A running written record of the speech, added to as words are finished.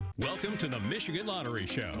Welcome to the Michigan Lottery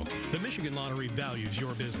Show. The Michigan Lottery values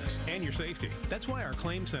your business and your safety. That's why our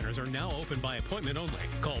claim centers are now open by appointment only.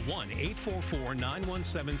 Call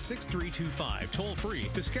 1-844-917-6325 toll free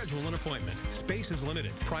to schedule an appointment. Space is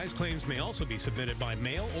limited. Prize claims may also be submitted by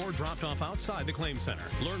mail or dropped off outside the claim center.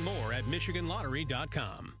 Learn more at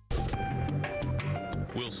MichiganLottery.com.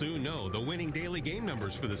 We'll soon know the winning daily game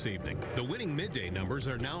numbers for this evening. The winning midday numbers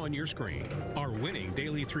are now on your screen. Our winning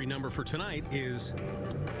daily 3 number for tonight is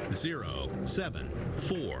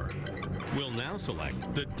 074. We'll now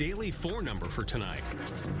select the daily 4 number for tonight.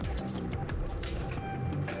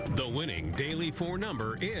 The winning daily 4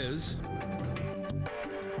 number is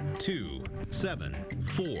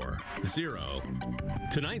 2740.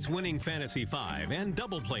 Tonight's winning Fantasy 5 and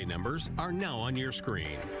double play numbers are now on your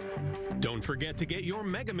screen. Don't forget to get your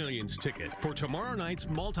Mega Millions ticket for tomorrow night's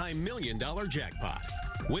multi-million-dollar jackpot.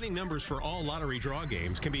 Winning numbers for all lottery draw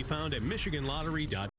games can be found at MichiganLottery.com.